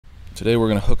Today we're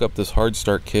going to hook up this hard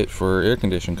start kit for air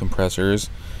conditioning compressors.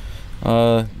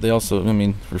 They also,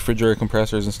 refrigerator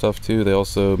compressors and stuff too, they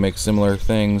also make similar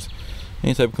things.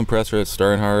 Any type of compressor that's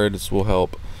starting hard, this will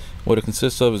help. What it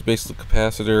consists of is basically a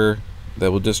capacitor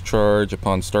that will discharge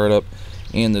upon startup,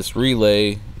 and this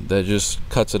relay that just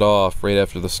cuts it off right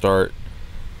after the start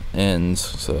ends.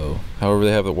 So however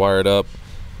they have it wired up,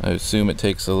 I assume it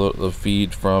takes a little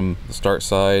feed from the start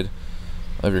side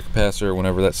of your capacitor.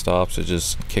 Whenever that stops, it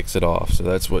just kicks it off. So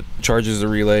that's what charges the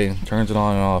relay and turns it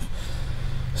on and off.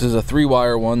 This is a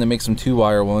 3-wire one. They make some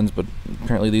 2-wire ones, but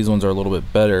apparently these ones are a little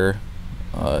bit better.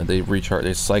 They recharge,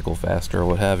 they cycle faster or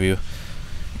what have you.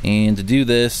 And to do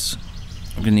this,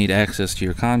 you're gonna need access to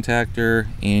your contactor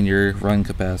and your run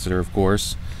capacitor, of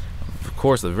course. Of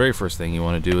course, the very first thing you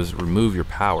want to do is remove your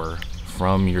power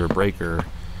from your breaker,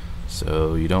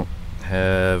 so you don't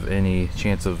have any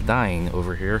chance of dying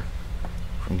over here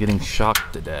from getting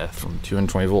shocked to death from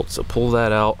 220 volts. So pull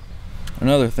that out.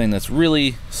 Another thing that's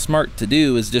really smart to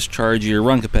do is discharge your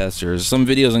run capacitors. Some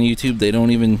videos on YouTube, they don't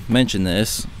even mention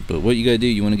this, but what you gotta do,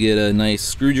 you want to get a nice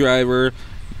screwdriver,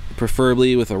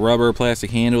 preferably with a rubber plastic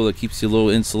handle that keeps you a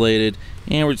little insulated,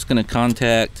 and we're just going to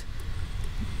contact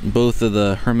both of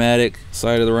the hermetic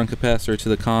side of the run capacitor to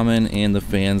the common and the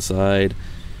fan side,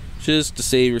 just to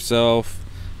save yourself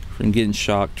from getting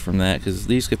shocked from that, because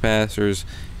these capacitors,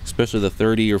 especially the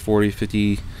 30 or 40,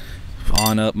 50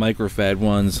 on up microfad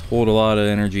ones, hold a lot of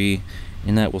energy,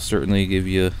 and that will certainly give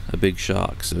you a big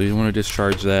shock. So you want to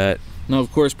discharge that. Now,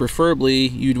 of course, preferably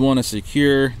you'd want to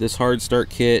secure this hard start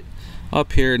kit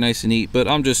up here nice and neat, but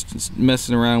I'm just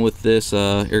messing around with this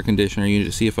air conditioner unit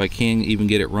to see if I can even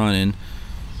get it running.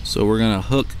 So we're gonna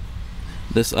hook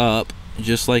this up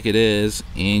just like it is,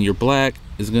 and your black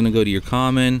is gonna go to your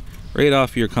common right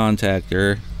off your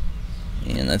contactor,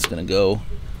 and that's gonna go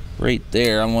right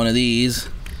there on one of these.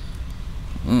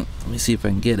 Let me see if I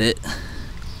can get it.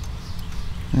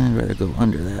 I'd rather go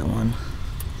under that one.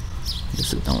 I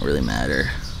guess it don't really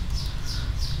matter.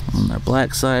 On the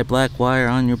black side, black wire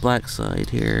on your black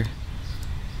side here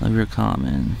of your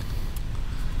common.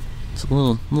 It's a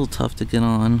little tough to get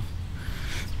on.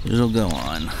 It'll go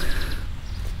on.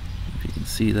 If you can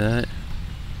see that.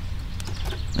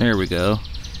 There we go.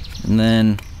 And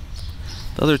then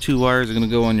the other 2 wires are going to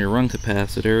go on your run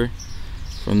capacitor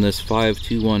from this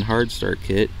 521 hard start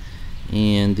kit.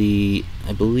 And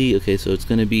I believe, okay, so it's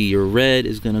going to be your red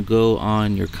is going to go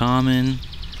on your common.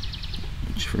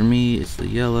 For me, it's the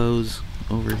yellows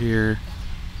over here.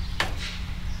 I'm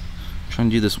trying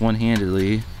to do this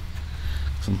one-handedly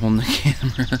because I'm holding the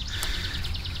camera.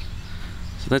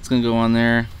 So that's gonna go on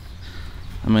there.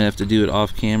 I might have to do it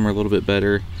off camera a little bit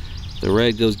better. The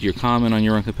red goes to your common on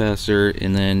your run capacitor,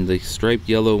 and then the striped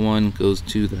yellow one goes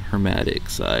to the hermetic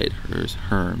side, or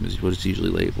herm is what it's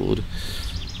usually labeled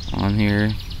on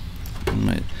here.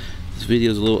 This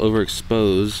video is a little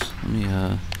overexposed. Let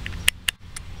me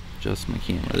adjust my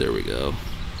camera. There we go.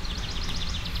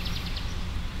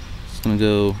 It's gonna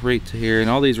go right to here, and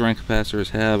all these run capacitors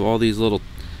have all these little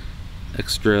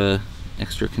extra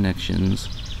connections.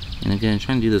 And again,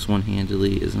 trying to do this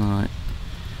one-handedly is not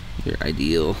your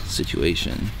ideal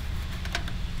situation.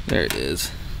 There it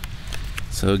is.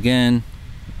 So again,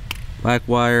 black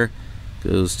wire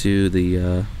goes to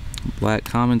the black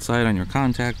common side on your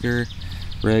contactor,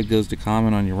 red goes to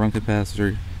common on your run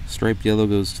capacitor, striped yellow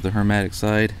goes to the hermetic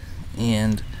side.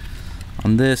 And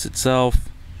on this itself,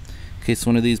 in case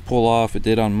one of these pull off, it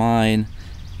did on mine,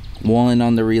 1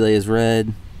 on the relay is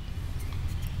red,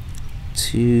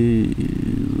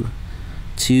 2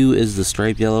 is the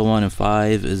striped yellow one, and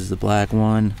 5 is the black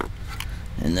one.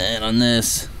 And then on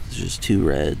this, there's just 2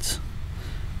 reds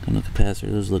on the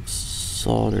capacitor. Those look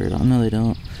soldered. Oh no, they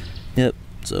don't. Yep.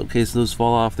 So in case those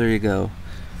fall off, there you go.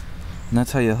 And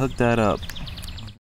that's how you hook that up.